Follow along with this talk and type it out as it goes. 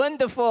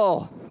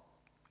Wonderful.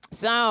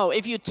 So,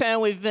 if you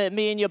turn with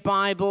me in your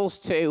Bibles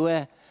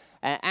to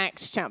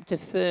Acts chapter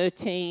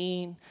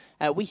 13,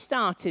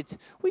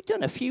 we've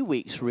done a few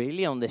weeks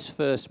really on this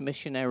first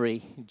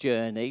missionary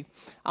journey.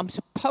 I'm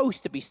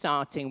supposed to be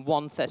starting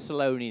 1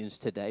 Thessalonians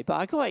today, but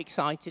I got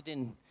excited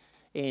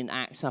in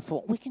Acts. I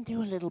thought, we can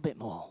do a little bit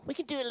more. We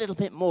can do a little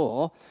bit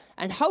more,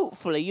 and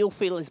hopefully you'll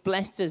feel as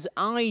blessed as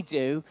I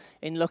do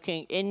in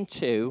looking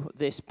into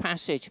this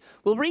passage.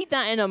 We'll read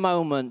that in a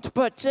moment,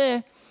 but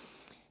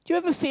do you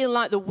ever feel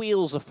like the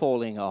wheels are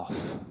falling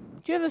off?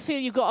 Do you ever feel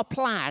you've got a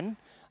plan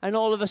and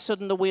all of a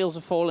sudden the wheels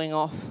are falling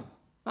off?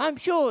 I'm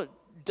sure it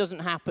doesn't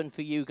happen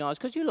for you guys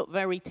because you look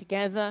very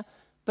together,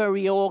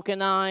 very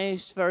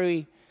organized,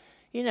 very,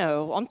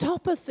 on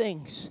top of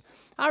things.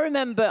 I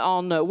remember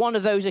on one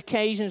of those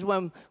occasions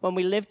when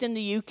we lived in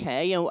the UK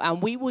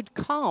and we would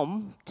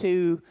come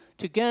to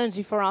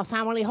Guernsey for our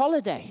family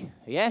holiday.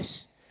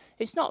 Yes.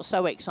 It's not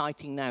so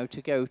exciting now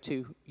to go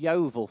to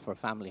Yeovil for a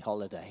family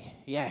holiday.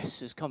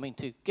 Yes, it's coming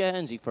to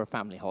Guernsey for a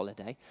family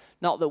holiday.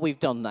 Not that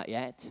we've done that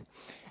yet.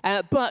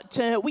 But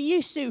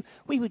we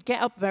would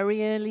get up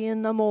very early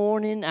in the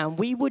morning and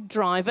we would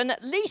drive. And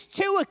at least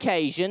 2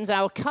 occasions,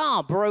 our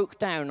car broke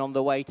down on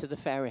the way to the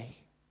ferry.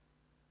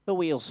 The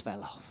wheels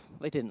fell off.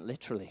 They didn't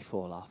literally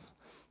fall off.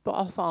 But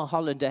off our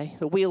holiday,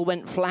 the wheel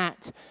went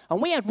flat.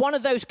 And we had one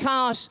of those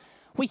cars.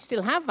 We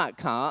still have that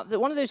car,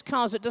 one of those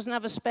cars that doesn't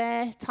have a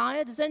spare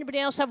tire. Does anybody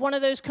else have one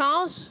of those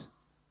cars?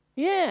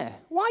 Yeah.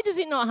 Why does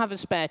it not have a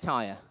spare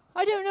tire?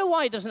 I don't know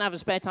why it doesn't have a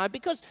spare tire,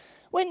 because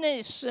when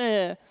it's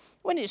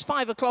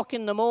 5 o'clock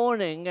in the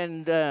morning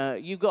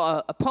and you've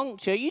got a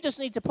puncture, you just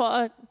need to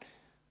put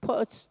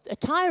a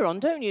tire on,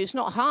 don't you? It's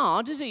not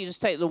hard, is it? You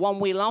just take the one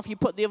wheel off, you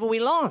put the other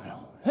wheel on.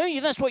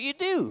 That's what you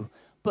do.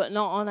 But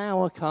not on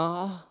our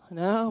car,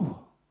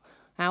 no.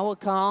 Our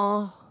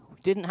car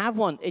didn't have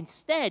one.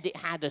 Instead, it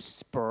had a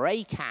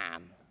spray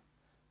can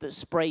that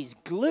sprays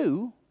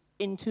glue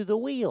into the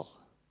wheel.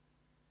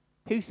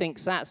 Who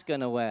thinks that's going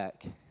to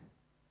work?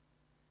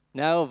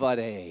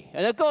 Nobody.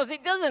 And of course,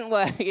 it doesn't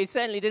work. It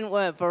certainly didn't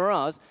work for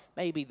us.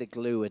 Maybe the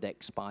glue had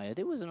expired.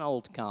 It was an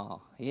old car,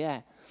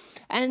 yeah.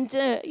 And,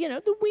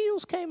 the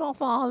wheels came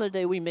off our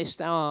holiday. We missed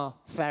our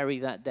ferry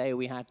that day.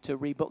 We had to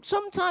rebook.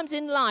 Sometimes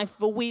in life,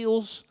 the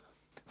wheels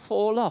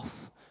fall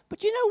off.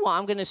 But you know what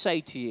I'm going to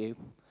say to you?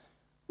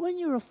 When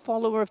you're a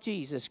follower of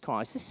Jesus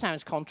Christ, this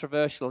sounds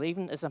controversial,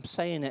 even as I'm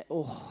saying it.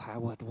 Oh,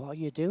 Howard, what are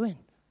you doing?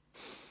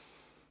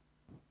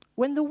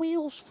 When the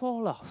wheels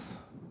fall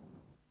off,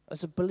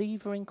 as a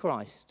believer in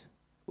Christ,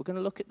 we're going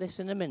to look at this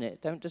in a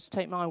minute. Don't just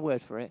take my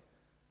word for it.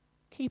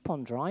 Keep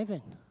on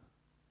driving.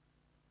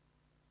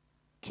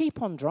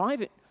 Keep on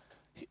driving.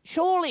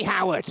 Surely,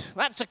 Howard,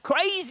 that's a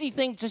crazy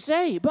thing to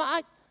say,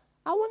 but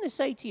I want to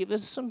say to you,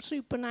 there's some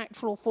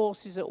supernatural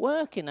forces at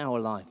work in our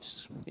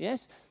lives.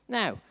 Yes?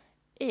 Now,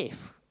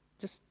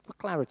 just for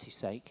clarity's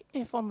sake,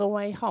 if on the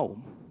way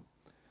home,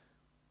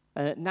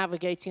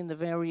 navigating the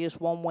various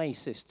one-way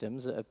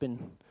systems that have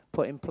been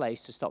put in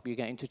place to stop you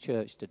getting to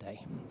church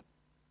today,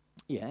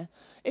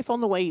 if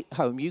on the way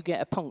home you get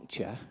a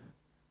puncture,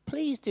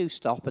 please do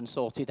stop and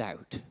sort it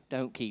out.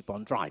 Don't keep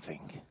on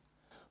driving.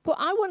 But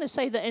I want to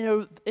say that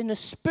in a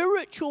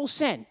spiritual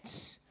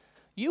sense,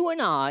 you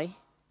and I,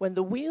 when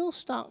the wheels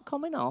start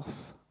coming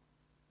off,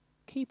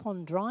 keep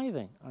on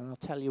driving, and I'll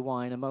tell you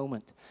why in a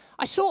moment.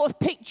 I sort of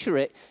picture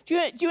it. Do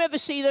you ever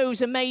see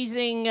those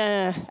amazing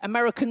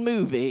American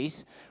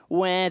movies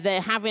where they're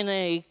having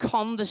a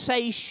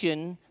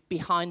conversation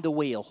behind the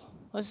wheel?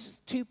 There's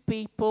 2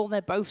 people,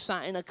 they're both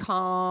sat in a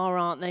car,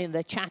 aren't they? And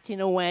they're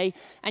chatting away,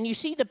 and you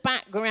see the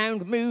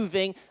background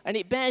moving, and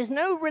it bears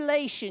no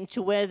relation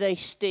to where they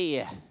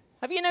steer.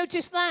 Have you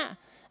noticed that?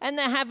 And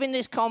they're having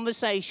this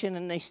conversation,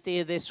 and they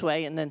steer this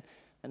way, and then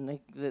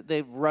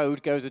the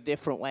road goes a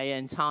different way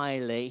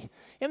entirely.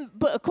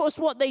 But, of course,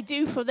 what they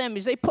do for them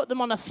is they put them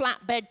on a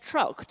flatbed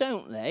truck,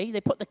 don't they?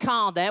 They put the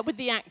car there with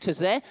the actors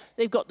there.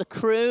 They've got the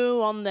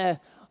crew on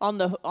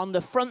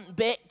the front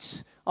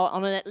bit,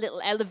 on a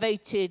little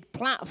elevated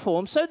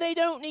platform, so they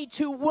don't need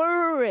to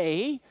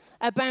worry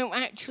about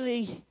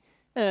actually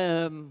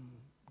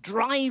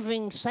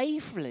driving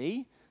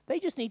safely. They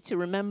just need to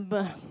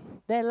remember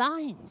their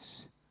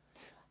lines.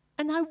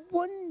 And I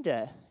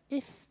wonder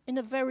if, in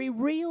a very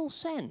real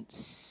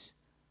sense,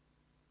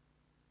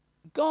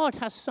 God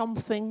has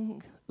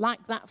something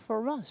like that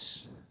for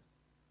us.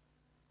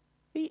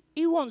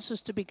 He wants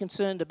us to be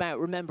concerned about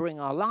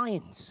remembering our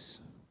lines,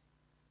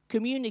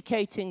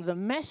 communicating the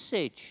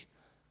message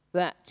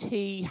that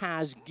he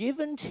has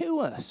given to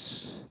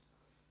us.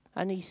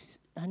 And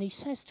he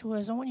says to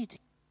us, I want you to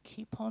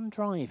keep on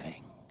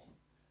driving,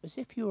 as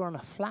if you were on a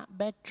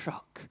flatbed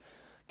truck.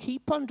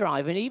 Keep on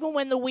driving, even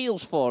when the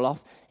wheels fall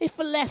off. If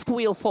the left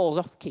wheel falls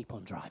off, keep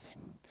on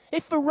driving.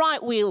 If the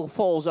right wheel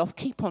falls off,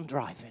 keep on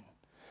driving.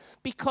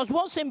 Because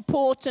what's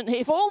important,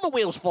 if all the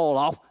wheels fall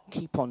off,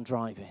 keep on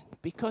driving.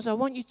 Because I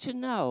want you to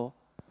know,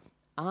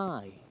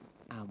 I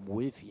am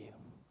with you.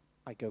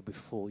 I go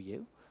before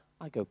you.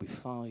 I go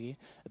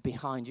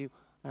behind you,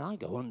 and I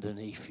go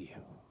underneath you.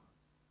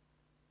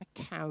 I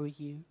carry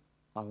you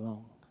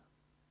along.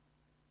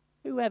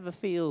 Whoever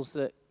feels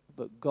that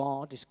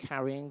God is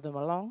carrying them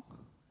along?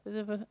 Has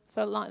ever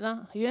felt like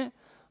that? Yeah?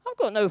 I've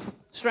got no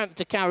strength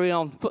to carry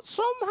on, but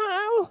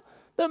somehow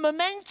the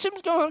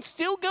momentum's going. I'm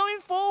still going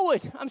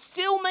forward. I'm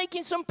still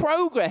making some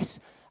progress.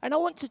 And I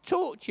want to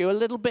talk to you a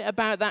little bit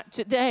about that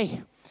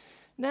today.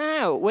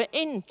 Now, we're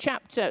in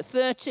chapter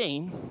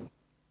 13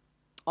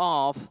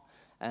 of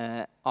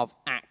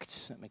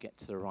Acts. Let me get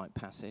to the right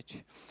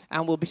passage.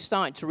 And we'll be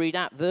starting to read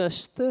at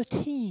verse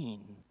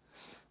 13,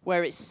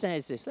 where it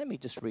says this. Let me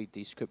just read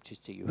these scriptures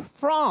to you.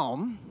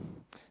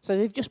 So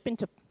they've just been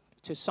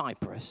to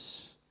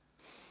Cyprus.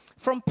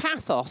 From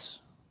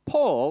Paphos,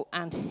 Paul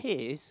and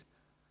his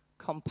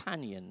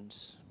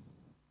companions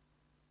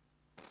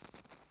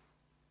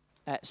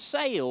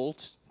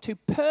sailed to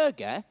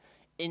Perga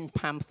in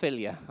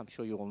Pamphylia. I'm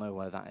sure you all know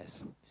where that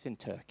is. It's in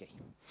Turkey.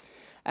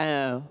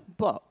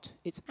 But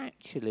it's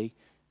actually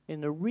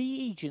in the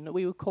region that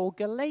we would call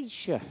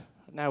Galatia.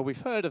 Now,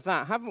 we've heard of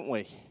that, haven't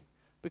we?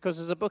 Because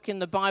there's a book in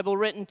the Bible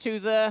written to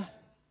the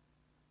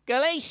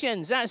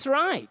Galatians. That's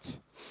right.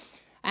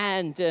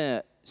 And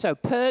so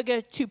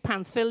Perga to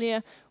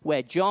Pamphylia,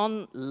 where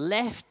John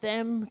left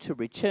them to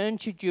return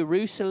to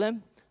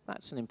Jerusalem.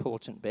 That's an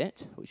important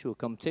bit, which we'll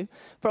come to.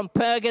 From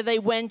Perga, they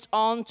went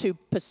on to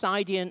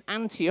Pisidian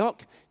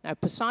Antioch. Now,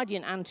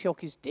 Pisidian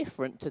Antioch is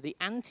different to the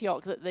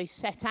Antioch that they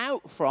set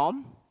out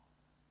from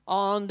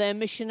on their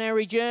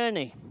missionary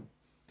journey.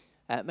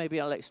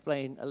 Maybe I'll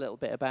explain a little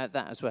bit about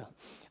that as well.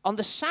 On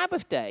the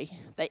Sabbath day,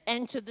 they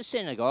entered the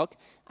synagogue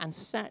and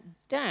sat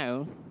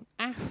down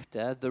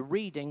after the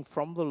reading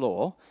from the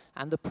law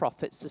and the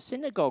prophets. The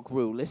synagogue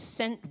rulers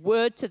sent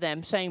word to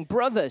them saying,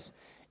 "Brothers,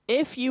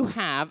 if you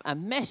have a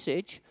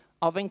message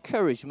of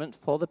encouragement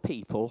for the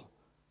people,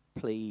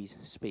 please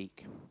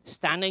speak."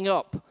 Standing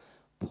up,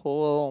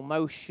 Paul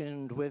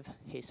motioned with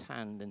his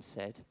hand and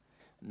said,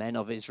 "Men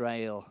of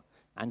Israel,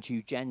 and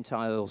you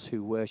Gentiles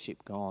who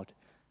worship God,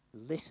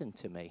 listen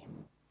to me.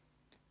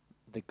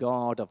 The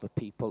God of the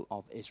people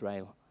of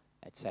Israel,"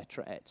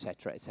 etc.,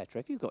 etc., etc.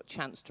 If you've got a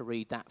chance to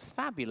read that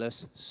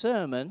fabulous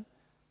sermon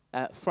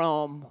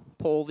from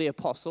Paul the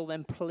Apostle,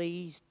 then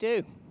please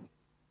do.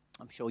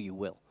 I'm sure you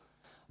will.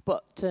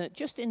 But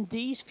just in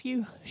these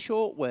few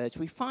short words,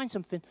 we find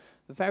something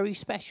very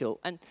special.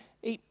 And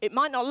it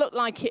might not look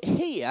like it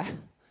here,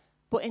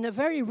 but in a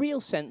very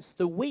real sense,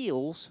 the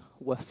wheels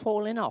were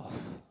falling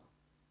off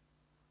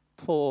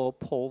for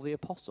Paul the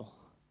Apostle.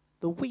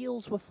 The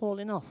wheels were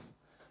falling off.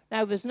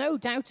 Now, there's no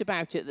doubt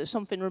about it that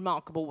something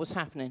remarkable was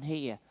happening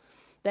here.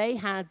 They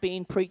had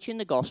been preaching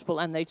the gospel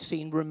and they'd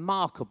seen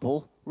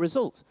remarkable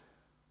results.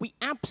 We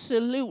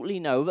absolutely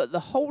know that the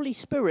Holy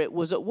Spirit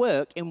was at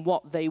work in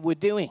what they were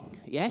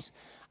doing, yes?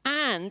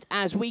 And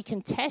as we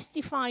can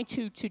testify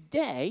to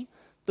today,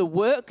 the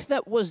work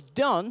that was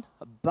done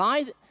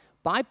by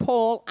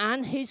Paul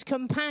and his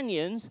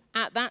companions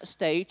at that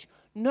stage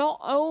not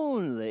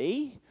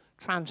only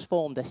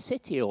transformed a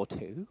city or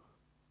two,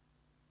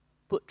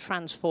 but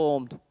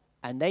transformed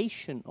a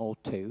nation or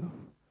two,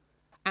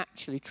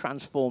 actually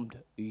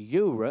transformed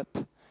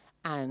Europe,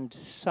 and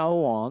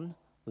so on,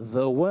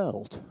 the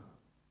world.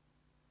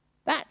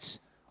 That's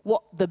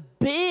what the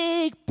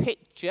big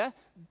picture,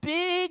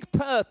 big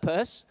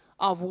purpose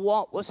of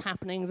what was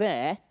happening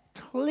there.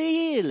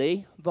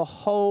 Clearly, the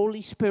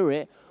Holy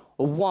Spirit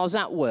was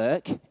at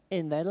work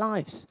in their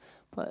lives.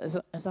 But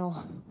as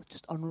I'll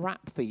just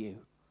unwrap for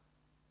you,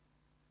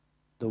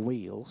 the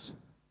wheels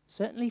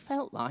certainly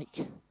felt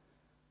like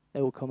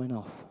they were coming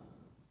off.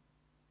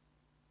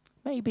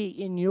 Maybe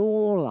in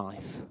your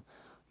life,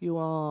 you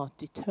are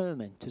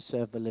determined to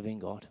serve the living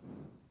God.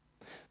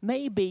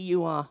 Maybe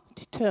you are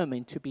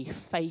determined to be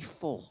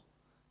faithful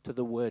to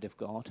the Word of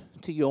God,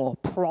 to your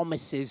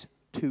promises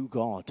to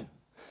God,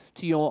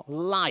 to your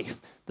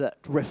life that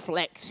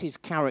reflects His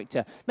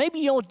character. Maybe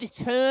you're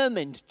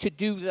determined to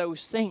do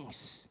those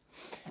things.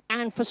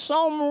 And for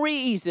some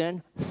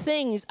reason,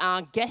 things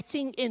are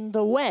getting in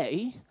the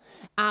way,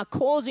 are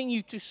causing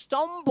you to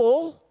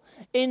stumble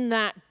in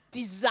that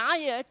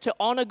desire to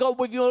honor God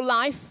with your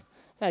life,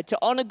 to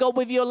honor God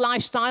with your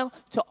lifestyle,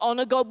 to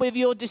honor God with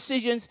your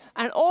decisions.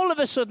 And all of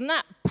a sudden,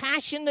 that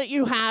passion that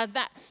you had,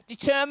 that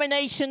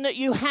determination that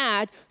you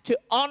had to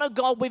honor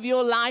God with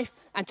your life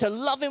and to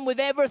love Him with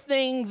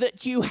everything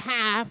that you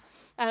have,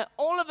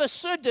 all of a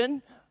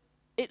sudden,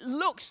 it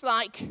looks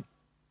like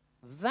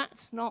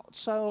that's not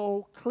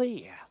so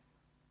clear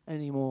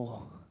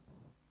anymore.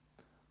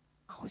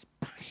 I was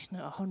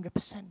passionate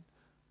 100%,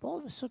 but all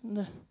of a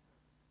sudden,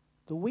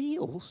 the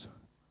wheels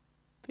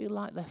feel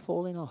like they're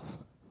falling off.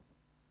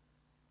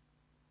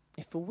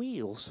 If the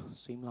wheels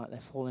seem like they're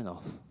falling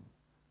off,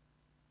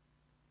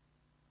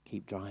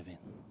 keep driving.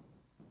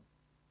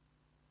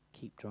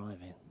 Keep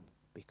driving,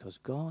 because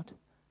God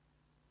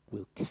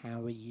will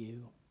carry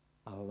you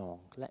along.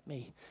 Let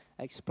me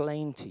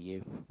explain to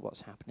you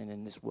what's happening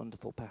in this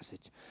wonderful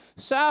passage.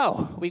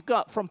 So, we've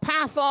got from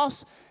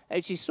Paphos,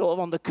 which is sort of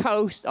on the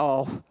coast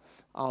of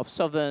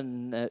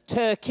southern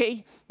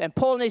Turkey. Then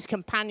Paul and his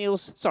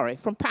companions,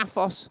 from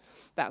Paphos,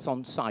 that's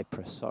on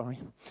Cyprus,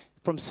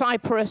 From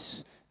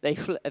Cyprus,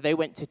 they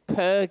went to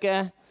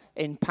Perga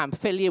in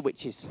Pamphylia,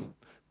 which is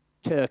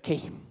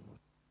Turkey.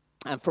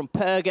 And from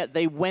Perga,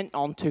 they went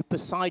on to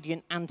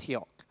Pisidian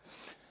Antioch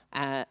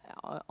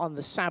on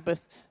the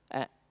Sabbath.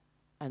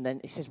 And then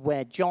it says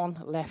where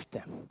John left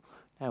them.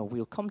 Now,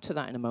 we'll come to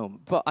that in a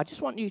moment. But I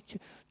just want you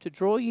to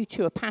draw you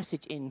to a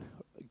passage in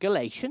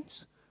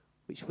Galatians,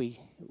 which we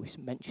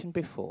mentioned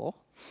before.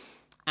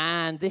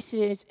 And this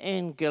is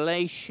in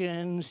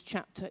Galatians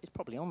chapter, it's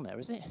probably on there,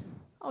 is it?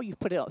 Oh, you've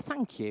put it up.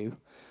 Thank you.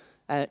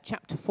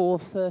 Chapter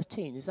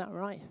 4:13, is that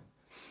right?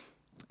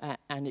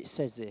 And it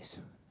says this.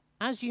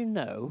 As you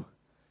know,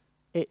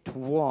 it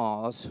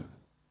was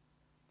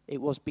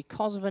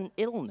because of an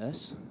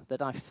illness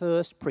that I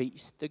first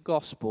preached the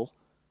gospel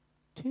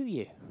to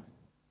you.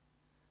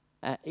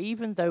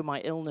 Even though my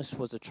illness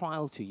was a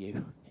trial to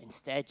you,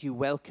 instead you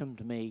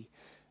welcomed me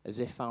as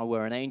if I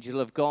were an angel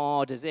of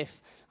God, as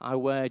if I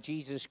were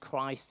Jesus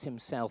Christ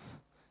himself.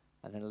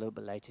 And then a little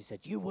bit later he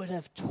said, you would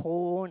have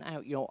torn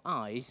out your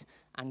eyes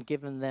and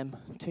given them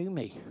to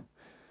me.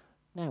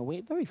 Now,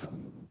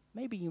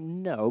 maybe you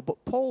know,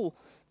 but Paul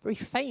very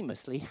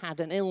famously had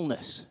an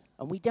illness,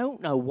 and we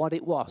don't know what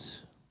it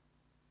was.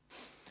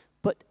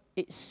 But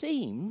it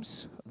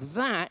seems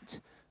that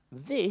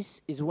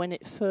this is when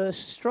it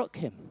first struck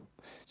him.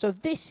 So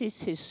this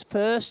is his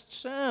first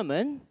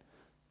sermon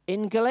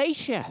in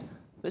Galatia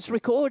that's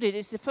recorded.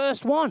 It's the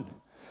first one.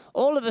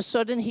 All of a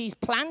sudden, he's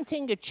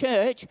planting a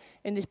church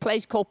in this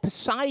place called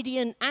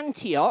Pisidian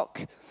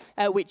Antioch,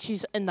 which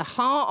is in the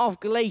heart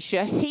of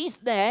Galatia. He's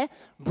there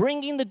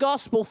bringing the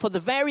gospel for the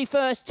very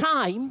first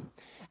time.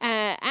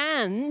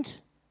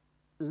 And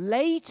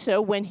later,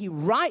 when he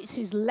writes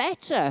his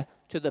letter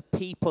to the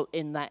people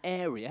in that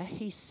area,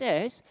 he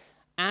says,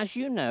 as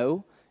you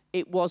know,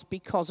 it was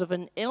because of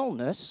an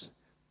illness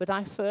that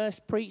I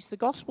first preached the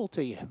gospel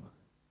to you.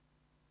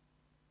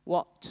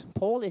 What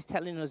Paul is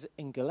telling us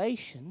in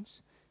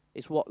Galatians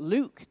is what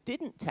Luke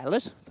didn't tell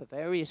us for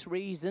various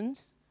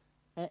reasons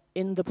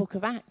in the book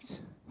of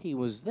Acts. He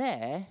was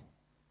there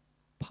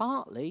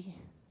partly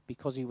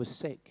because he was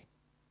sick.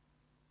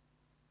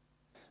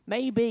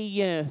 Maybe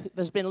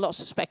there's been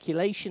lots of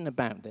speculation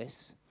about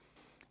this,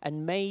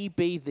 and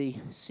maybe the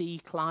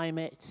sea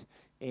climate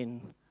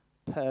in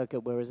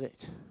Perga, where is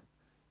it?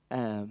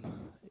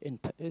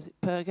 Is it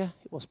Perga?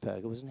 It was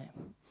Perga, wasn't it?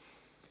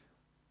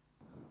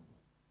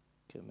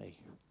 Look at me.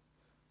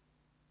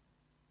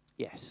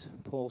 Yes,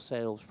 Paul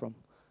sailed to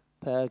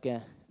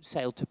Perga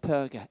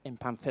in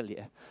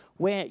Pamphylia,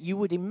 where you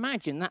would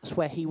imagine that's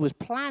where he was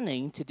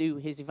planning to do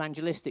his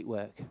evangelistic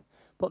work.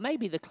 But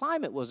maybe the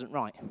climate wasn't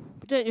right.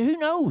 But who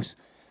knows?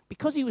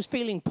 Because he was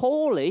feeling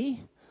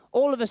poorly,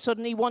 all of a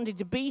sudden he wanted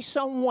to be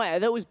somewhere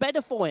that was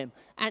better for him.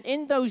 And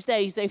in those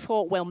days they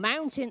thought, well,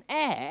 mountain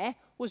air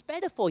was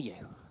better for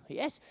you.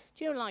 Yes?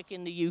 Do you know, like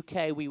in the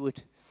UK we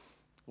would,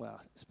 well,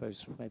 I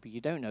suppose maybe you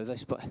don't know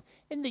this, but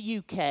in the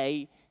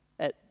UK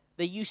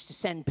they used to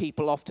send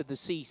people off to the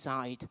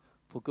seaside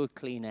for good,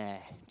 clean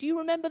air. Do you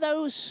remember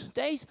those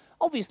days?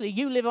 Obviously,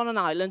 you live on an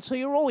island, so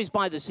you're always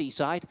by the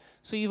seaside,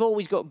 so you've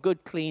always got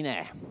good, clean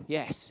air.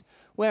 Yes.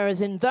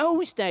 Whereas in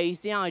those days,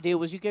 the idea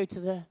was you go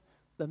to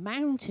the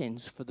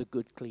mountains for the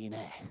good, clean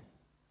air.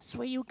 That's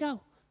where you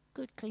go,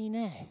 good, clean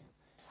air.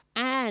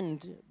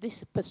 And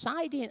this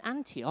Pisidian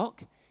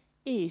Antioch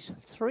is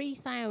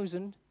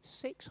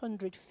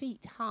 3,600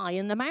 feet high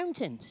in the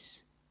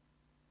mountains.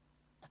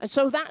 And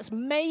so that's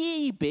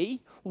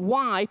maybe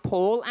why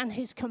Paul and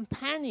his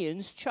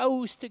companions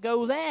chose to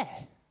go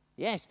there.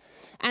 Yes.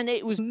 And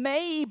it was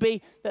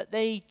maybe that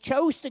they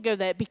chose to go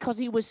there because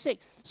he was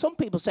sick. Some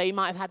people say he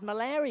might have had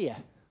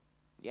malaria.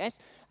 Yes.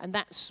 And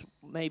that's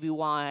maybe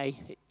why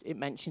it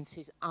mentions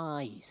his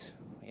eyes.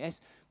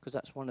 Yes. Because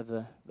that's one of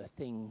the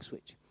things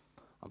which,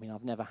 I mean,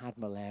 I've never had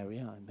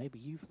malaria. And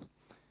maybe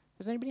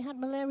has anybody had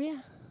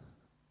malaria?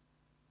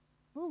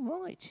 Oh,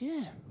 right,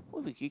 yeah.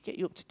 Well, we could get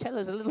you up to tell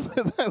us a little bit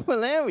about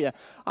malaria.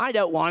 I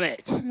don't want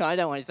it.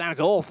 It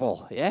sounds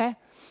awful, yeah?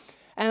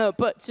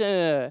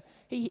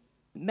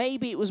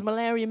 Maybe it was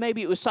malaria,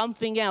 maybe it was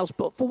something else.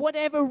 But for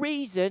whatever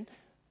reason,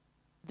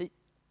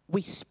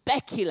 we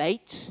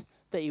speculate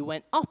that he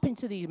went up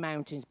into these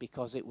mountains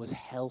because it was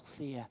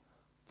healthier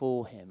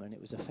for him and it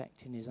was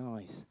affecting his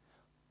eyes.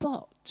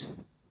 But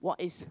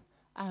what is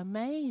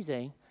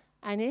amazing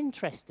and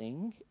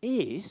interesting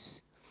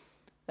is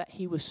that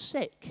he was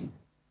sick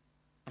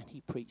and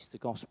he preached the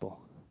gospel.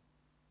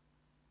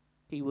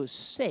 He was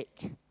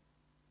sick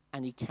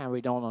and he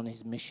carried on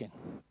his mission.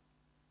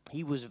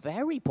 He was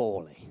very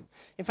poorly.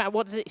 In fact,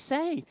 what does it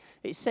say?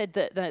 It said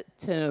that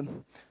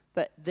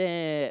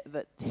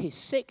his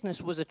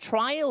sickness was a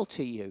trial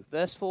to you.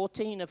 Verse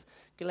 14 of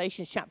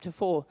Galatians chapter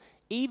 4.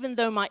 Even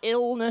though my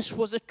illness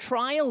was a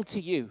trial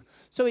to you.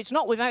 So it's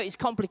not without its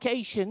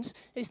complications.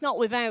 It's not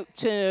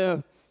without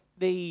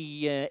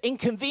the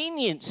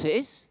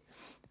inconveniences.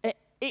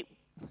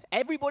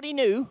 Everybody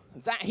knew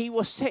that he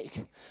was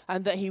sick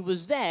and that he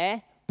was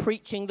there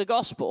preaching the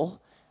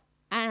gospel.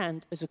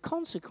 And as a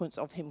consequence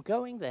of him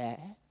going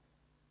there,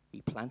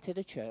 he planted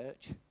a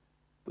church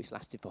which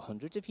lasted for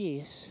hundreds of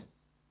years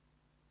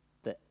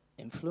that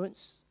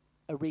influenced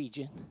a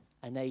region,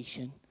 a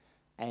nation,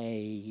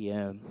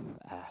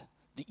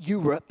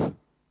 Europe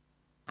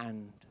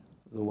and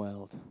the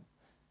world.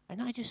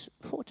 And I just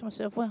thought to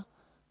myself, well,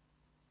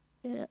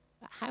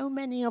 how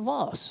many of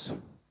us,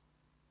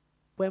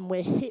 when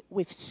we're hit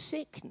with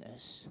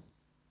sickness,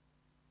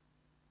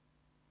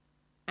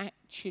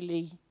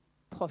 actually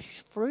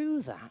push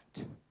through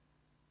that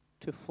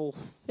to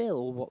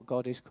fulfill what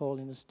God is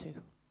calling us to?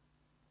 Do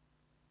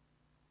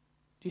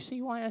you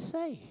see why I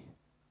say,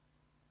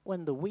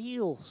 when the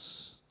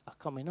wheels are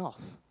coming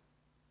off,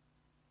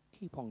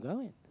 keep on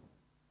going?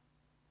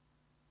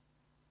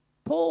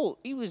 Paul,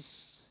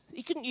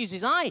 he couldn't use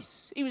his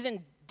eyes. He was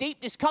in deep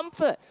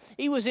discomfort.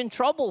 He was in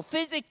trouble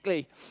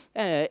physically.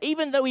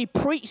 Even though he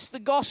preached the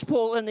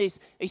gospel and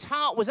his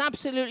heart was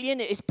absolutely in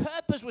it, his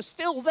purpose was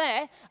still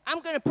there. I'm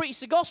going to preach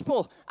the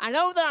gospel. I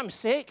know that I'm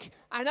sick.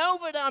 I know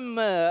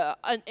that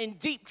I'm in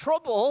deep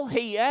trouble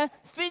here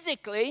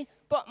physically,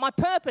 but my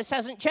purpose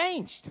hasn't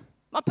changed.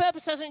 My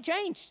purpose hasn't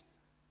changed.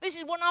 This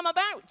is what I'm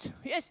about.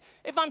 Yes,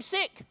 if I'm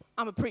sick,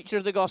 I'm a preacher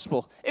of the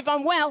gospel. If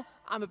I'm well,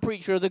 I'm a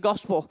preacher of the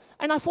gospel.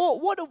 And I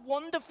thought, what a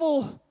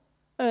wonderful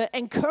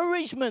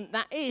encouragement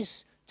that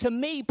is to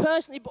me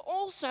personally, but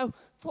also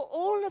for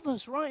all of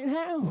us right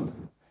now.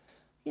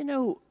 You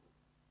know,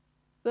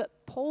 that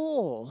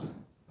Paul,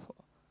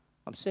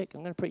 I'm sick,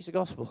 I'm going to preach the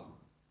gospel.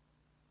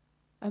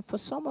 And for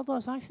some of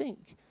us, I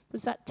think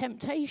there's that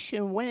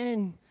temptation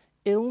when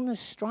illness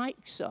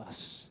strikes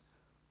us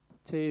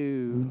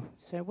to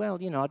say,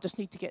 well, you know, I just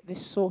need to get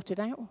this sorted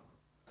out.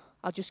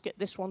 I'll just get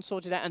this one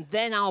sorted out, and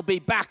then I'll be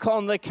back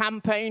on the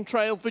campaign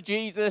trail for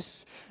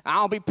Jesus.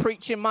 I'll be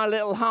preaching my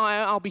little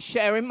higher. I'll be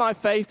sharing my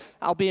faith.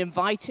 I'll be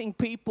inviting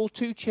people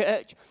to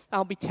church.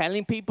 I'll be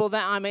telling people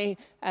that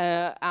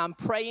I'm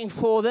praying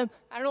for them,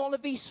 and all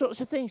of these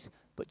sorts of things.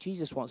 But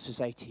Jesus wants to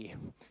say to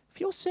you,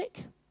 if you're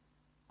sick,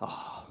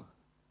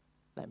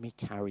 let me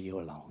carry you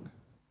along,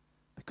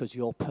 because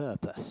your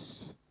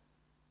purpose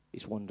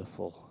is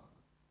wonderful.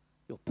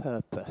 Your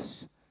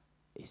purpose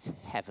is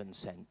heaven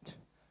sent.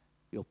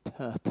 Your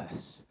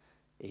purpose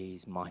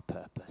is my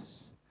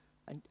purpose.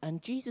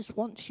 And Jesus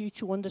wants you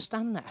to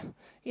understand that.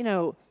 You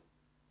know,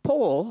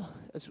 Paul,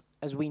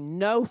 as we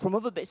know from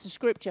other bits of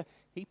Scripture,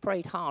 he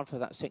prayed hard for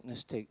that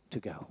sickness to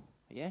go.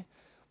 Yeah?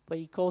 But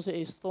he calls it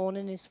his thorn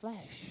in his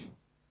flesh.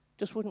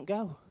 Just wouldn't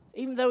go.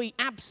 Even though he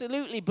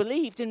absolutely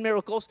believed in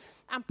miracles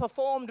and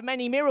performed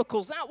many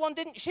miracles, that one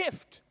didn't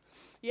shift.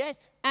 Yes?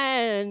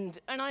 And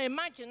I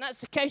imagine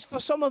that's the case for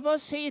some of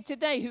us here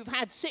today who've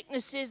had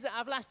sicknesses that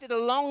have lasted a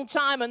long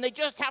time and they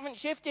just haven't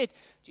shifted.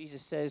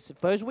 Jesus says,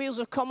 if those wheels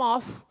have come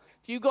off,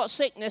 if you've got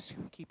sickness,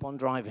 keep on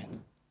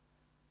driving.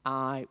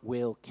 I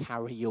will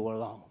carry you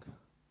along.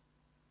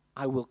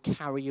 I will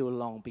carry you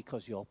along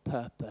because your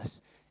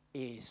purpose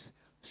is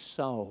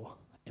so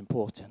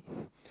important.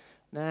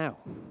 Now,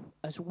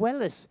 as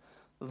well as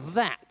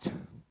that,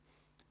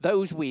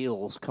 those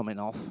wheels coming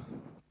off,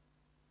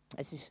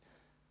 there's this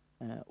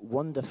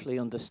wonderfully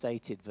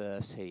understated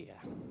verse here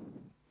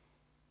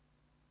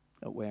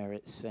where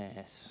it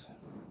says,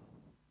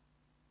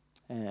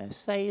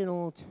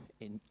 sailed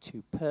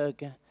into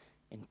Perga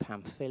in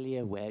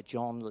Pamphylia, where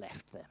John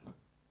left them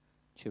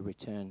to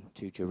return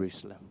to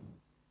Jerusalem.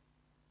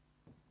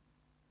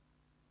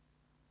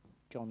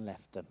 John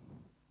left them.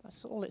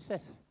 That's all it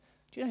says.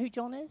 Do you know who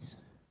John is?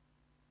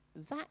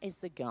 That is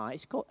the guy.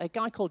 It's called, a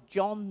guy called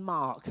John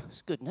Mark.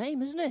 It's a good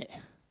name, isn't it?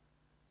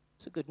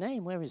 It's a good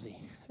name. Where is he?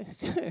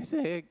 It's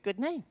a good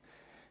name.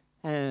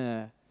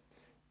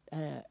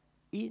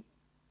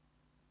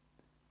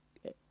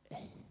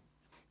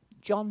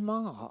 John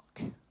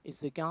Mark is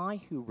the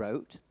guy who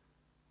wrote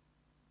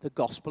the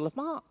Gospel of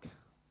Mark.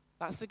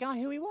 That's the guy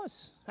who he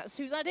was. That's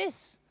who that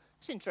is.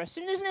 It's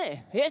interesting, isn't it?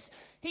 Yes,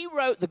 he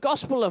wrote the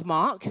Gospel of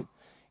Mark,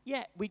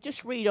 yet we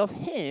just read of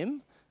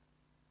him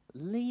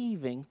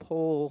leaving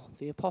Paul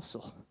the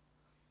Apostle.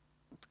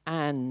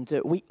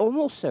 And we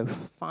also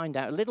find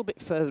out a little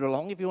bit further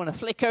along, if you want to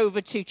flick over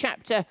to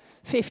chapter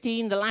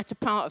 15, the latter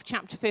part of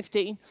chapter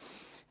 15,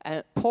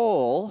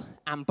 Paul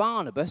and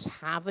Barnabas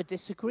have a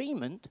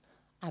disagreement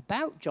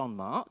about John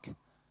Mark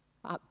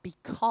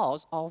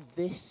because of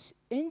this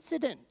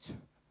incident.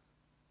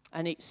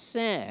 And it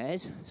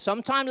says,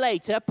 sometime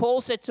later,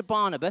 Paul said to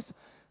Barnabas,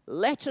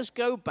 let us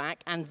go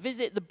back and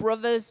visit the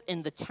brothers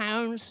in the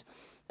towns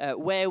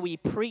where we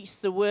preach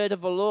the word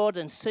of the Lord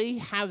and see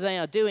how they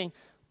are doing.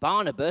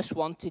 Barnabas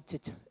wanted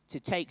to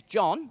take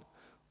John,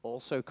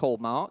 also called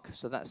Mark,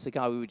 so that's the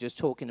guy we were just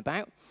talking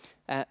about.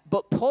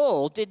 But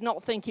Paul did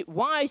not think it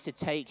wise to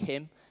take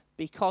him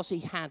because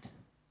he had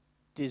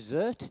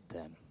deserted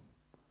them.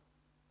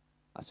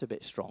 That's a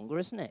bit stronger,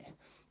 isn't it?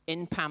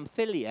 In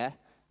Pamphylia,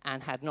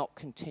 and had not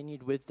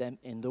continued with them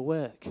in the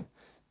work.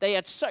 They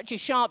had such a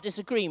sharp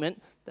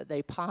disagreement that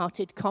they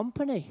parted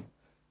company.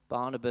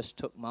 Barnabas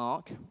took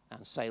Mark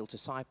and sailed to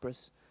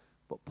Cyprus,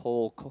 but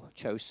Paul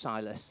chose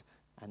Silas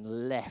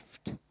and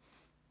left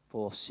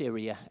for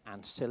Syria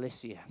and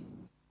Cilicia.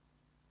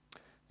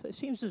 So it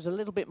seems there's a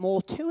little bit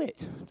more to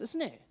it,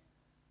 doesn't it?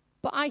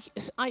 But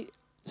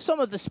some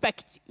of the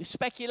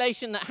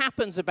speculation that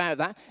happens about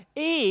that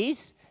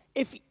is,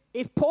 if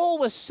if Paul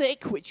was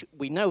sick, which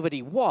we know that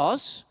he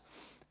was,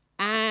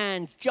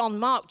 and John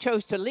Mark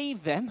chose to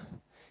leave them,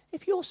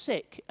 if you're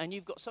sick and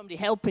you've got somebody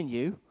helping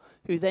you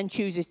who then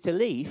chooses to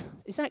leave,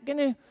 is that going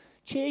to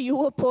cheer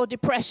you up or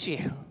depress you?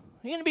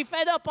 You're going to be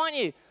fed up, aren't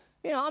you?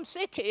 You know, I'm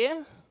sick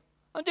here.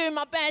 I'm doing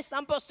my best.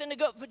 I'm busting the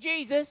gut for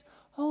Jesus.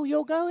 Oh,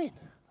 you're going.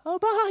 Oh,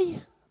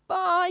 bye.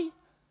 Bye.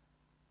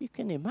 You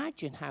can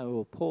imagine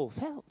how Paul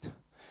felt.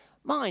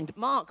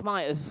 Mark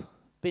might have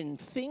been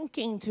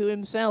thinking to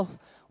himself,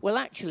 well,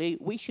 actually,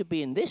 we should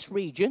be in this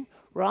region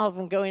rather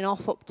than going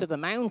off up to the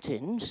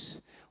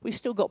mountains. We've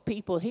still got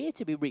people here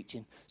to be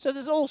reaching. So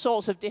there's all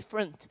sorts of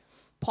different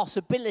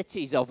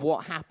possibilities of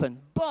what happened.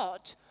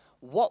 But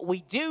what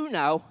we do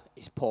know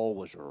is Paul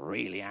was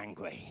really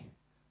angry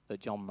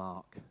that John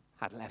Mark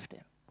had left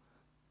him.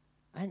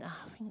 And I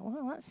think,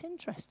 well, that's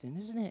interesting,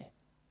 isn't it?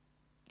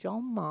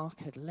 John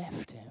Mark had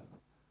left him.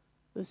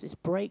 There's this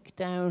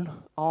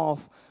breakdown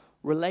of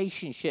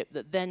relationship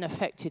that then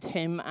affected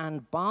him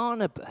and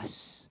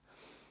Barnabas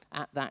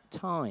at that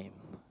time.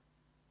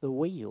 The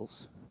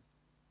wheels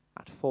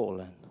had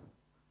fallen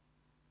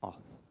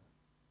off.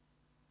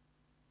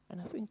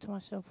 And I think to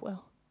myself,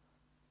 well,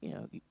 you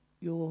know,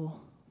 you're,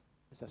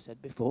 as I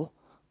said before,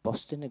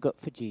 busting a gut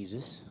for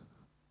Jesus.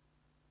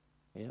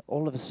 Yeah,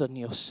 all of a sudden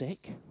you're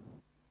sick.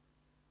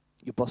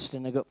 You're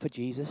busting a gut for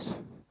Jesus.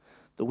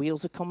 The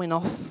wheels are coming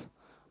off.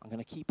 I'm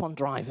going to keep on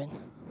driving.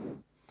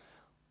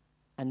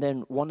 And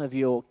then one of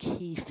your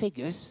key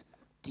figures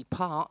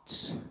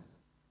departs.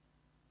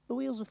 The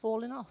wheels are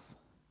falling off.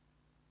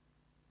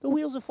 The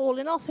wheels are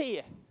falling off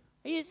here.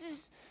 We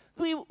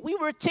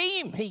were a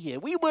team here.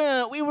 We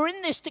were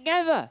in this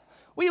together.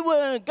 We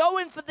were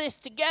going for this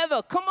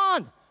together. Come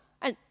on.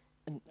 And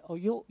oh,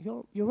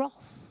 you're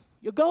off.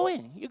 You're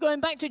going. You're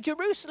going back to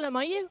Jerusalem,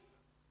 are you?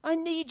 I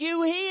need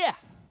you here.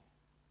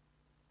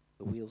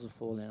 The wheels are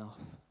falling off.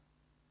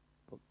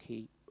 But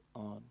keep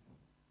on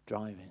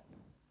driving.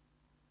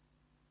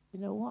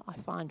 You know what I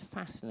find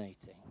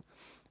fascinating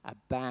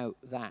about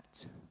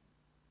that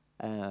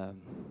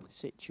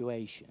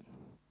situation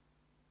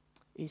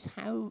is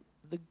how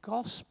the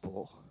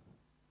gospel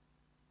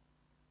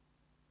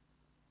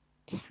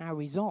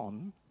carries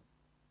on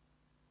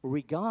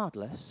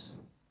regardless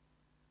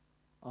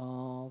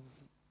of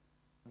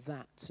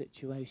that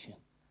situation.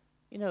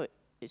 You know,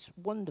 it's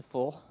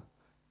wonderful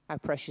how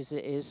precious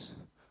it is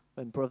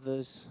when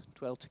brothers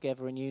dwell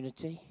together in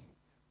unity.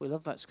 We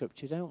love that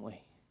scripture, don't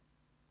we?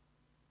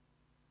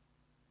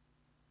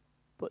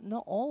 But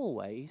not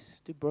always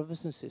do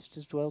brothers and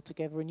sisters dwell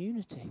together in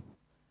unity.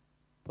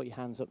 Put your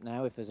hands up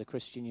now if there's a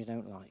Christian you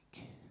don't like.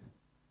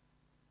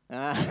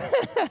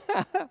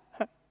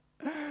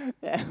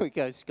 There we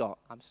go, Scott.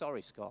 I'm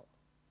sorry, Scott.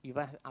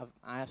 I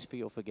asked for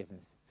your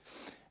forgiveness.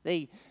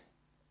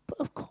 But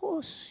of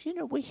course, you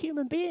know, we're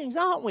human beings,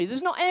 aren't we?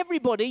 There's not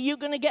everybody you're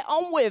going to get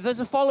on with as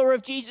a follower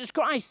of Jesus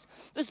Christ.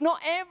 There's not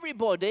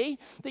everybody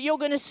that you're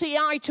going to see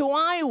eye to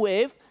eye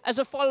with as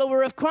a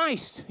follower of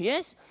Christ,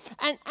 yes?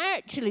 And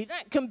actually,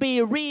 that can be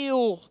a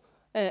real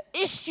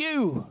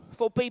issue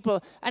for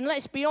people. And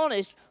let's be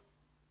honest,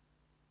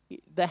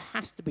 there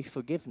has to be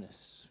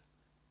forgiveness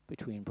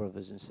between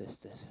brothers and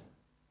sisters.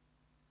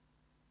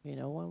 You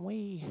know, when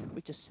we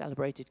just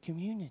celebrated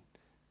communion,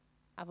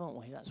 haven't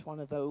we? That's one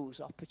of those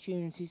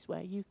opportunities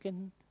where you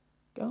can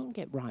go and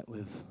get right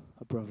with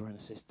a brother and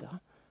a sister.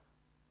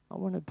 I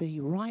want to be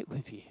right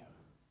with you.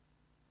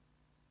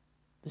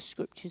 The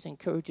scriptures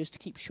encourage us to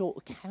keep short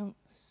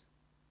accounts,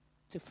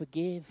 to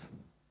forgive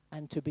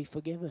and to be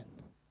forgiven.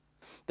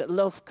 That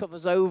love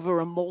covers over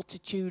a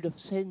multitude of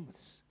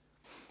sins.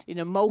 You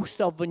know,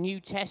 most of the New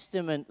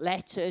Testament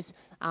letters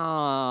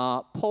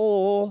are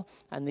Paul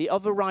and the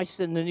other writers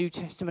in the New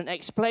Testament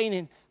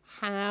explaining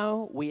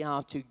how we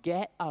are to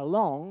get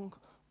along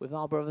with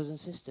our brothers and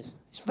sisters.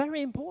 It's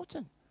very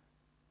important.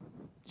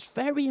 It's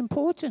very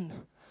important.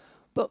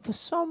 But for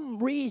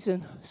some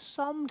reason,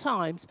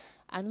 sometimes,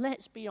 and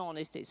let's be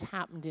honest, it's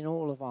happened in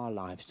all of our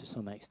lives to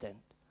some extent.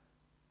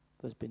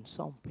 There's been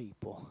some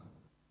people,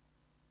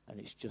 and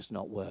it's just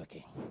not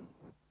working.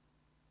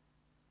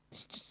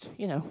 It's just,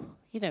 you know,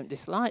 you don't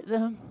dislike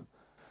them.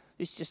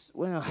 It's just,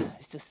 well,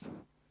 it's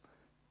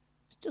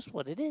just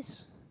what it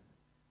is.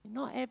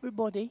 Not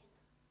everybody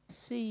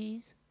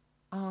sees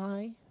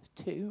eye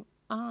to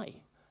eye.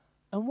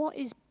 And what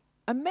is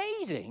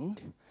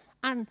amazing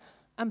and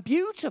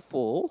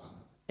beautiful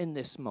in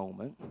this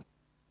moment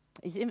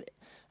is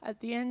at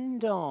the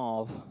end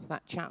of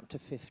that chapter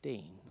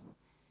 15,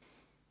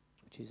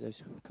 which is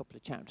a couple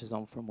of chapters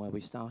on from where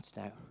we started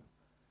out,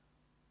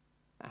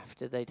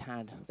 after they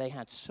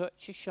had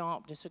such a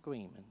sharp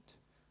disagreement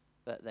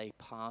that they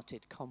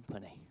parted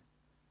company.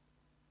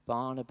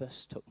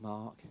 Barnabas took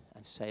Mark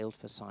and sailed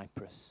for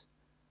Cyprus.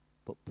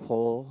 But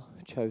Paul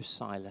chose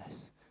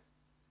Silas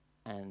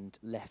and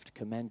left,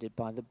 commended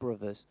by the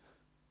brothers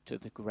to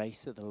the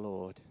grace of the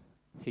Lord.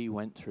 He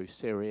went through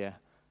Syria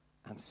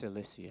and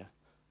Cilicia,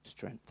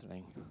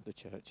 strengthening the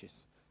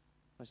churches.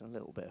 There's a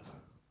little bit of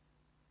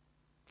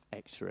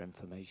extra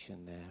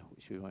information there,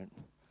 which we won't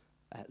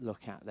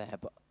look at there.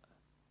 But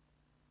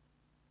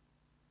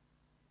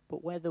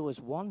But where there was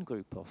one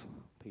group of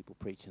people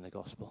preaching the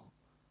gospel,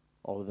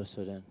 all of a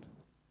sudden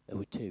there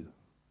were two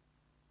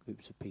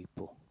groups of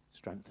people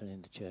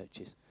strengthening the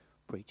churches,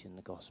 preaching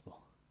the gospel.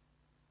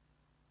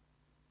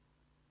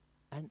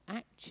 And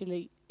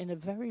actually, in a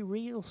very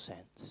real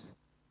sense,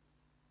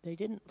 they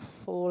didn't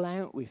fall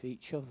out with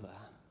each other,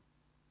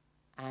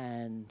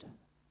 and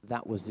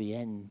that was the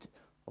end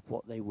of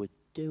what they were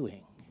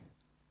doing.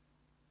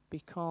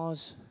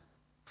 Because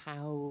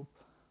how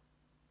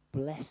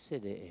blessed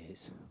it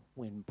is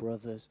when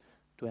brothers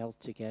dwell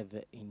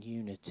together in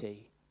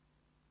unity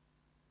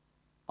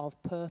of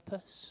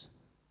purpose.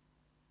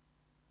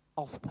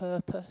 Of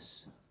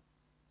purpose.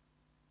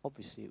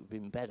 Obviously, it would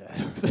have been better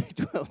if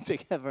they dwelt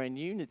together in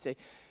unity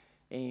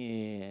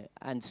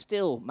and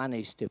still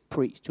managed to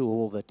preach to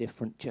all the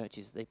different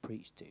churches they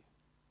preached to.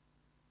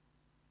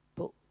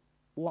 But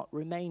what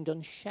remained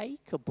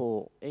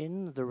unshakable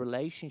in the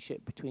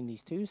relationship between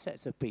these two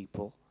sets of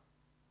people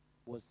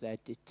was their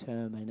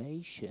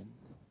determination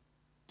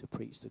to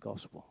preach the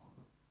gospel,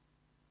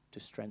 to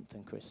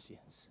strengthen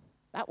Christians.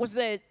 That was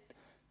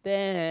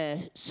their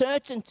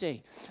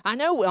certainty. I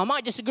know I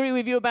might disagree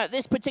with you about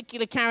this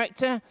particular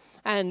character,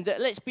 and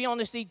let's be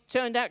honest, he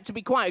turned out to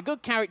be quite a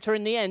good character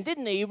in the end,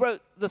 didn't he? He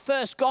wrote the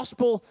first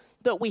gospel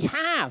that we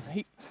have.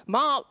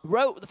 Mark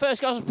wrote the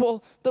first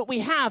gospel that we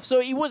have, so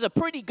he was a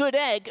pretty good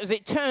egg, as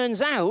it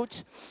turns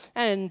out.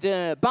 And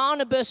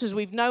Barnabas, as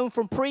we've known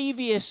from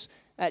previous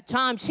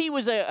times, he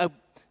was a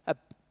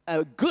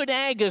good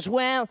egg as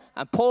well.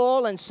 And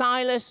Paul and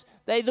Silas,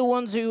 they're the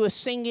ones who were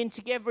singing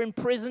together in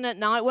prison at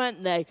night,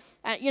 weren't they?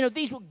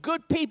 These were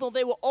good people.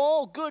 They were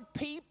all good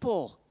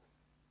people.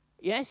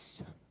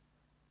 Yes?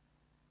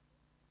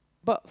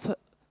 But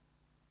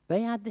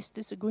they had this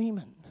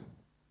disagreement.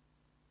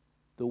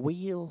 The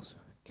wheels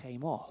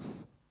came off,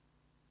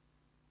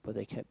 but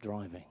they kept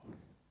driving.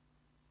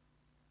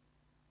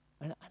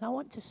 And I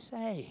want to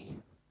say,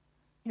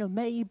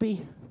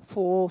 maybe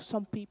for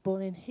some people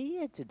in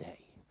here today,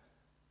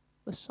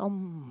 there's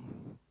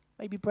some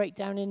maybe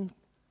breakdown in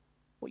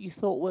what you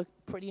thought were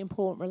pretty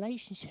important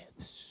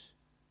relationships,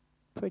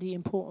 pretty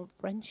important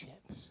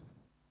friendships.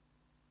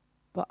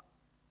 But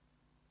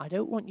I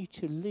don't want you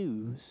to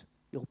lose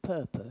your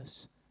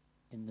purpose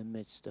in the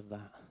midst of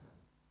that.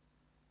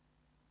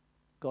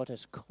 God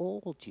has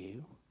called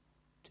you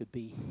to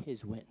be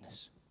his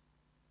witness.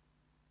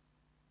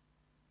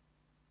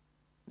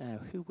 Now,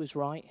 who was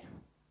right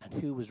and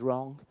who was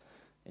wrong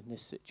in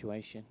this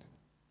situation?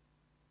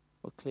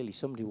 Well, clearly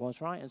somebody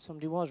was right and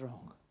somebody was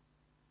wrong.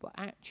 But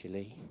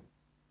actually,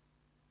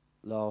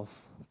 love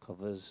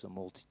covers a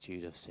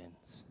multitude of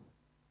sins.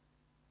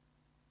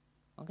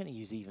 I'm going to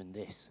use even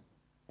this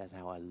as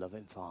how I love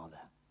him, Father,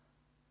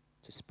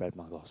 to spread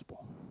my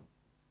gospel.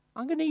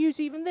 I'm going to use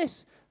even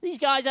this. These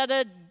guys had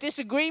a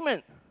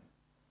disagreement,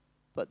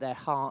 but their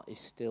heart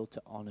is still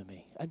to honor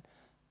me. And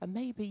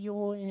maybe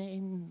you're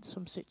in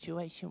some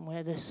situation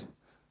where there's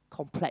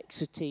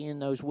complexity in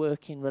those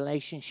working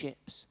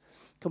relationships,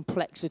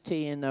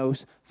 complexity in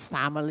those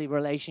family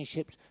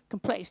relationships,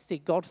 complexity,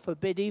 God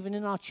forbid, even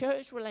in our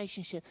church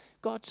relationship.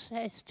 God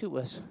says to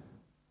us,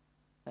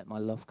 let my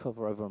love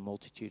cover over a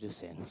multitude of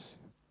sins.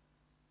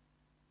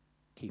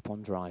 Keep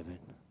on driving.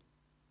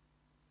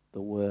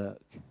 The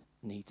work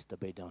needs to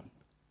be done.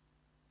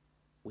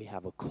 We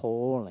have a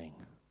calling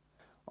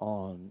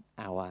on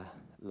our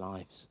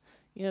lives.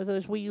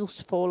 Those wheels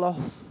fall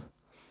off.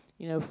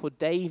 For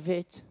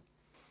David,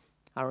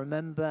 I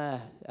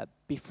remember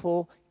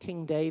before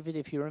King David,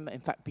 if you remember, in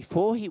fact,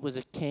 before he was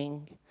a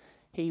king,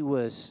 he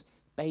was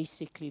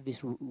basically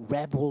this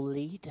rebel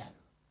leader.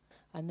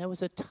 And there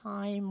was a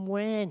time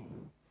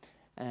when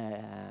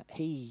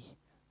he'd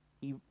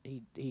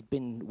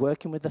been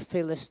working with the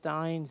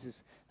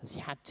Philistines as he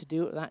had to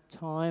do at that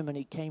time, and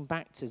he came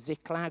back to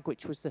Ziklag,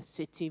 which was the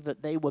city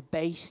that they were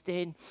based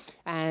in,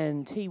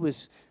 and he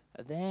was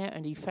there,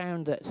 and he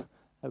found that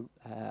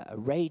a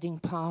raiding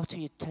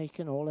party had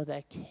taken all of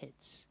their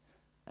kids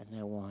and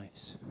their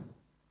wives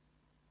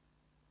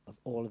of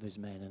all of his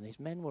men, and his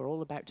men were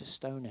all about to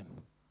stone him.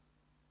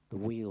 The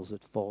wheels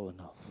had fallen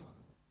off.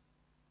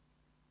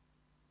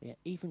 Yeah,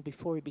 even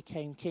before he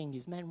became king,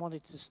 his men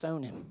wanted to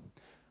stone him.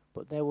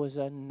 But there was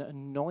an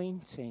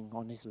anointing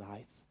on his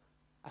life,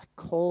 a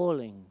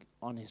calling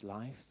on his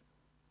life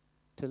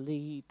to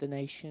lead the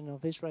nation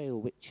of Israel,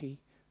 which he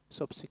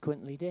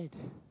subsequently did.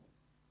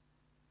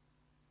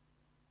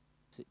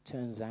 As it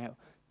turns out,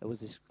 there was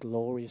this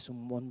glorious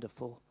and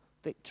wonderful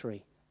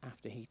victory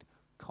after he'd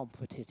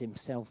comforted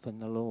himself in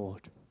the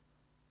Lord.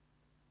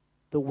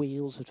 The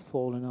wheels had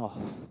fallen off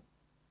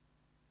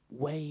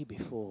way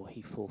before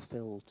he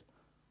fulfilled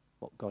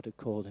what God had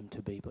called him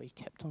to be, but he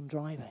kept on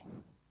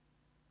driving.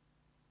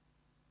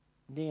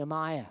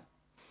 Nehemiah,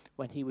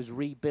 when he was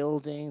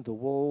rebuilding the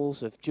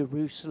walls of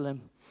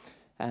Jerusalem,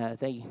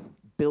 they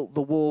built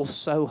the walls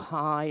so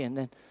high, and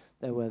then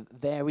there were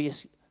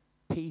various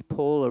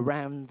people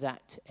around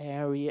that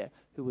area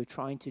who were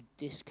trying to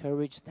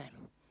discourage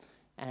them.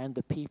 And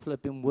the people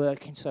had been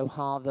working so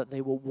hard that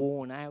they were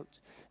worn out.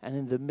 And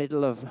in the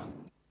middle of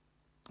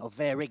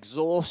their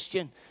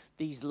exhaustion,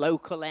 these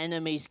local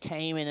enemies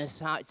came in and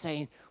started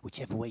saying,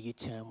 whichever way you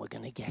turn, we're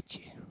going to get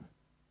you.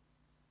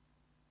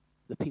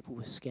 The people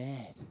were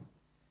scared.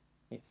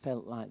 It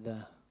felt like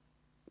the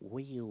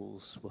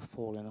wheels were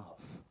falling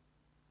off.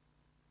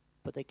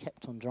 But they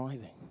kept on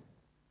driving.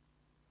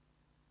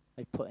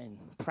 They put in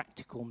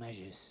practical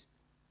measures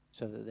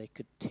so that they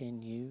could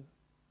continue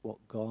what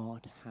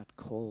God had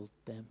called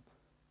them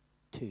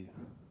to.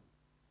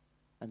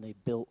 And they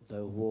built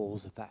the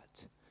walls of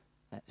that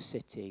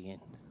city in,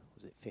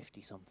 was it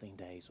 50-something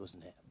days,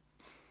 wasn't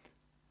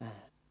it?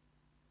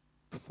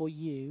 For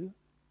you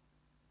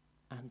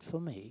and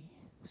for me,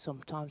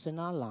 sometimes in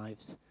our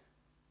lives,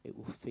 it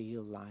will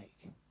feel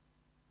like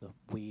the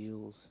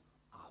wheels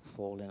are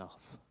falling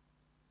off.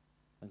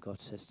 And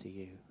God says to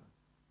you,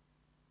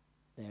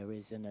 there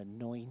is an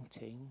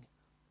anointing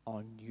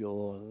on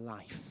your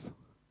life.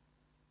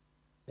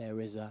 There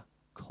is a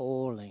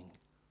calling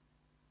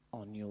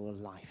on your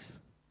life.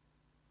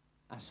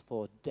 As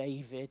for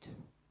David,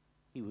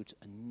 he was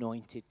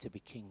anointed to be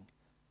king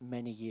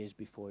many years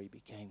before he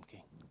became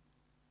king.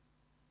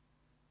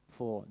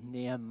 For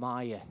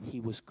Nehemiah, he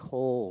was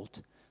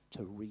called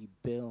to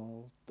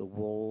rebuild the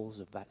walls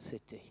of that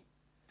city.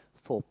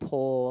 For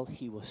Paul,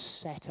 he was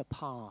set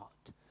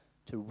apart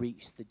to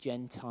reach the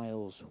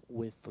Gentiles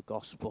with the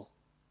gospel.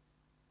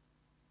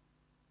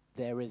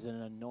 There is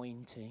an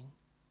anointing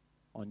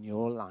on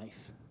your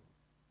life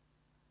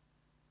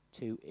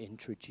to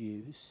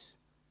introduce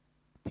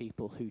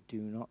people who do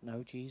not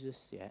know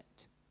Jesus yet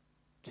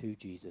to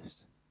Jesus.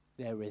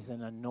 There is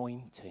an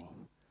anointing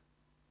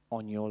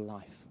on your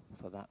life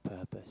for that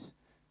purpose.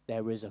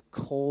 There is a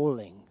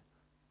calling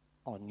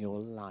on your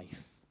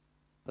life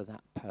for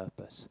that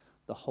purpose.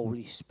 The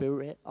Holy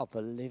Spirit of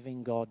the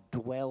living God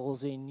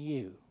dwells in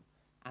you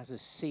as a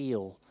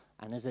seal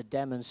and as a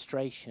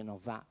demonstration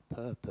of that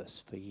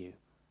purpose for you.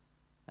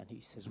 And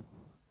he says, it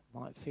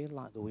might feel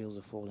like the wheels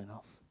are falling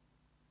off.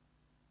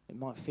 It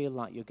might feel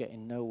like you're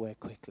getting nowhere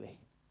quickly.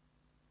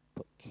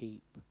 But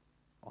keep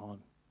on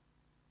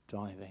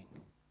driving.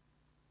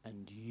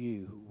 And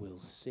you will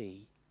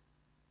see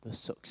the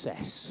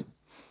success.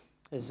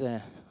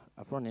 I'm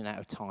running out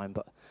of time,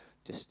 but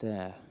just,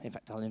 in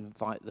fact, I'll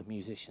invite the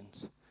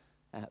musicians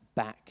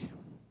back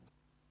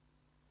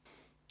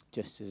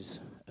just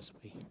as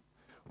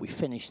we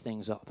finish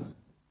things up.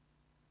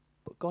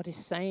 But God is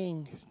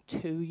saying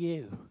to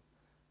you,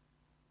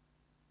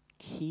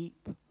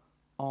 keep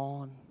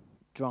on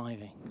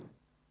driving.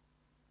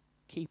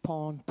 Keep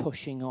on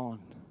pushing on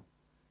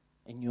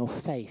in your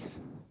faith,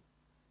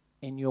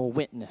 in your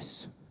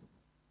witness.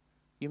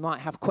 You might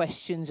have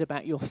questions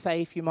about your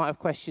faith. You might have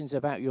questions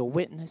about your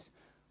witness.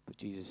 But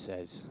Jesus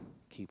says,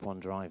 keep on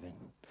driving.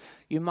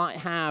 You might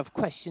have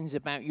questions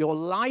about your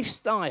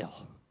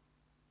lifestyle.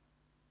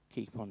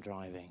 Keep on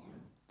driving.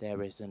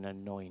 There is an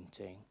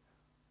anointing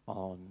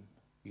on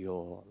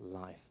your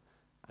life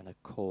and a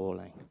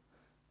calling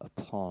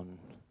upon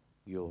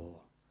your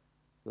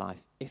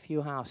life. If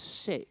you are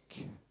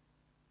sick,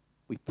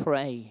 we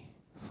pray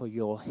for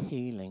your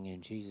healing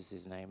in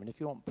Jesus' name. And if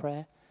you want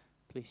prayer,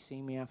 please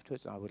see me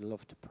afterwards. I would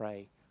love to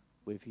pray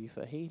with you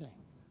for healing.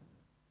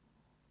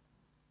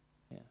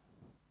 Yeah.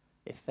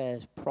 If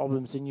there's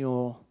problems in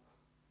your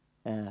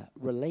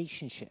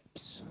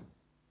relationships,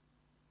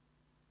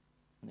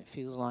 and it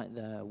feels like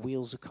the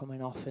wheels are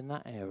coming off in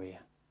that area,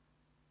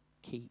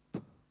 keep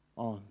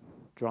on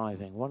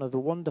driving. One of the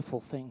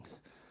wonderful things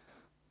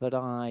that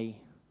I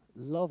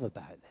love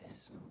about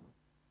this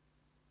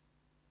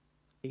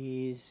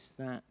is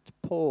that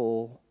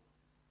Paul,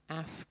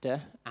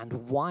 after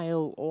and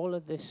while all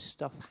of this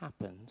stuff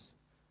happens,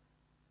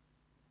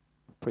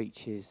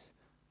 preaches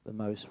the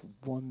most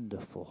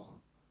wonderful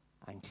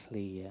and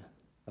clear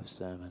of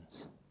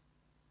sermons.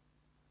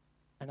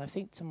 And I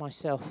think to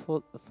myself,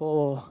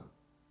 for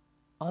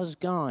us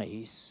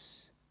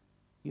guys,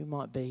 you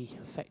might be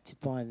affected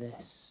by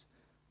this.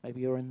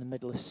 Maybe you're in the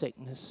middle of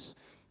sickness.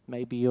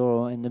 Maybe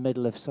you're in the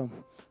middle of some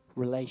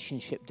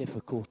relationship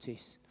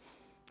difficulties.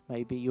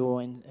 Maybe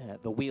you're in,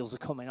 the wheels are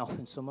coming off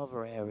in some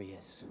other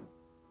areas.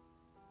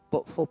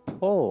 But for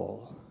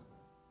Paul,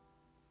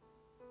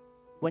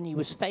 when he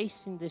was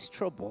facing this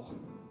trouble,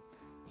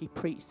 he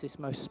preached this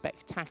most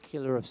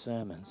spectacular of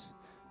sermons.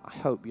 I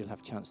hope you'll have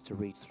a chance to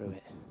read through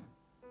it.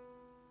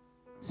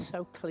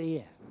 So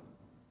clear.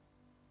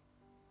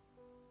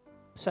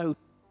 So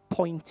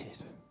pointed.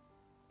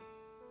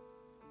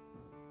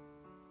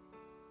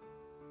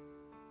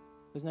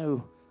 There's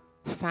no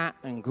fat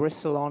and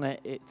gristle on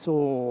it. It's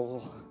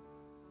all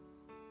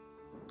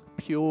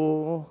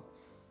pure,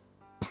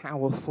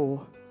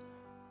 powerful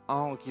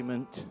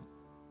argument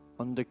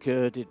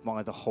undergirded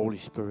by the Holy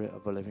Spirit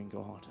of the living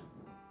God.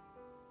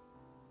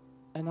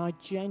 And I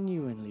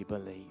genuinely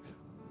believe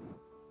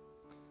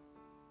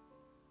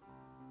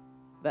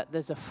that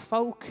there's a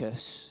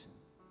focus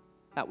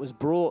that was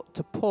brought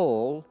to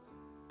Paul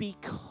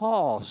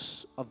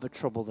because of the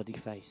trouble that he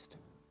faced.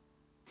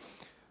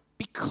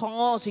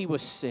 Because he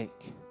was sick.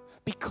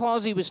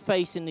 Because he was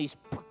facing this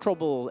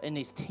trouble in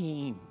his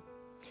team.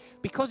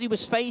 because he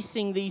was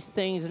facing these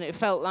things and it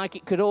felt like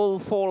it could all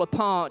fall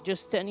apart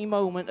just any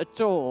moment at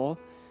all,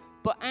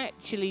 but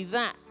actually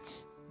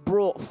that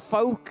brought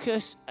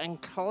focus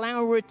and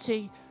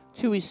clarity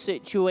to his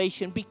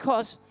situation,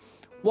 because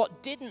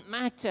what didn't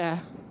matter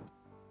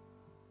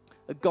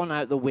had gone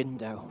out the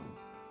window.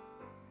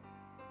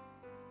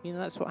 You know,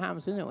 that's what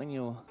happens, isn't it, when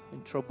you're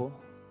in trouble,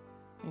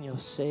 when you're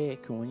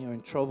sick, or when you're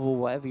in trouble,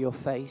 whatever you're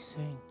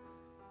facing.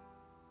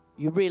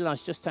 You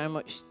realize just how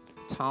much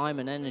time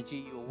and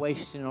energy you're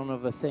wasting on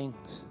other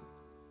things.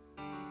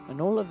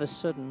 And all of a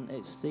sudden,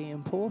 it's the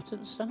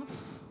important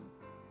stuff.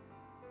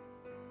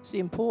 It's the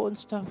important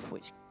stuff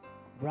which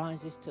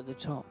rises to the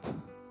top.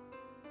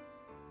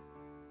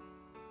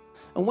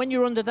 And when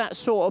you're under that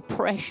sort of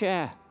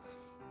pressure,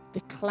 the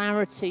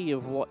clarity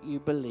of what you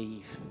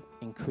believe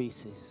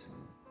increases.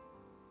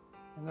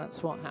 And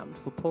that's what happened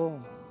for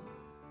Paul.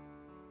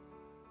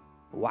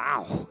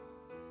 Wow.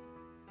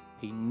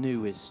 He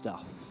knew his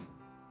stuff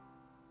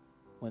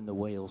when the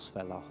wheels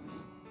fell off,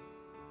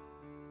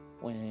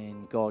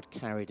 when God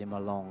carried him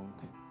along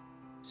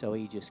so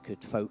he just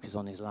could focus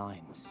on his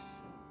lines.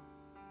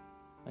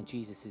 And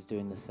Jesus is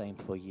doing the same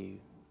for you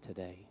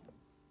today.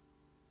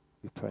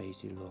 We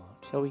praise you, Lord.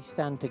 Shall we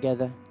stand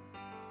together?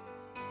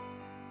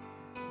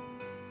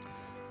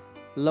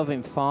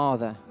 Loving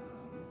Father,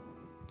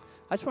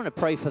 I just want to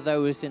pray for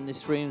those in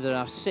this room that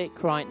are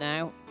sick right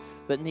now,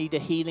 but need a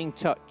healing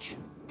touch.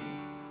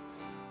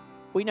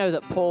 We know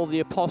that Paul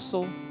the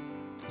Apostle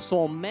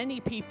saw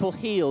many people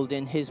healed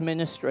in his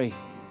ministry.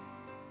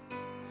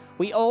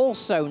 We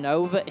also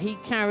know that he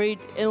carried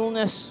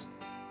illness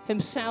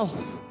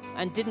himself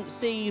and didn't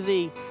see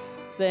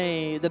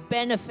the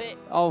benefit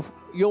of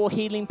your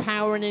healing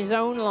power in his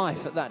own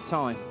life at that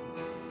time.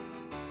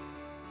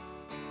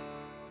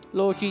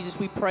 Lord Jesus,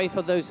 we pray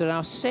for those that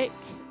are sick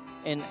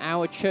in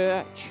our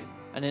church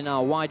and in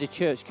our wider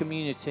church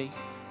community,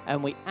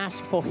 and we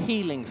ask for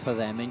healing for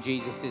them in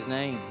Jesus'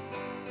 name.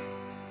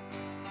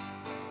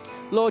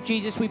 Lord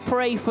Jesus, we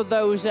pray for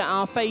those that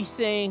are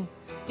facing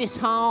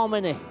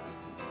disharmony,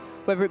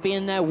 whether it be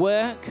in their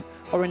work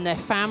or in their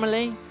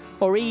family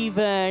or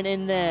even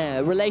in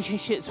their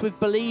relationships with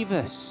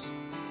believers.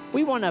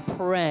 We want to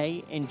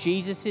pray in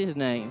Jesus'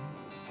 name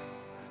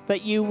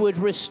that you would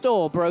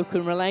restore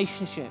broken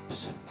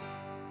relationships.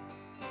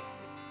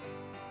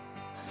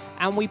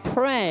 And we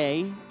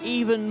pray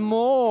even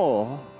more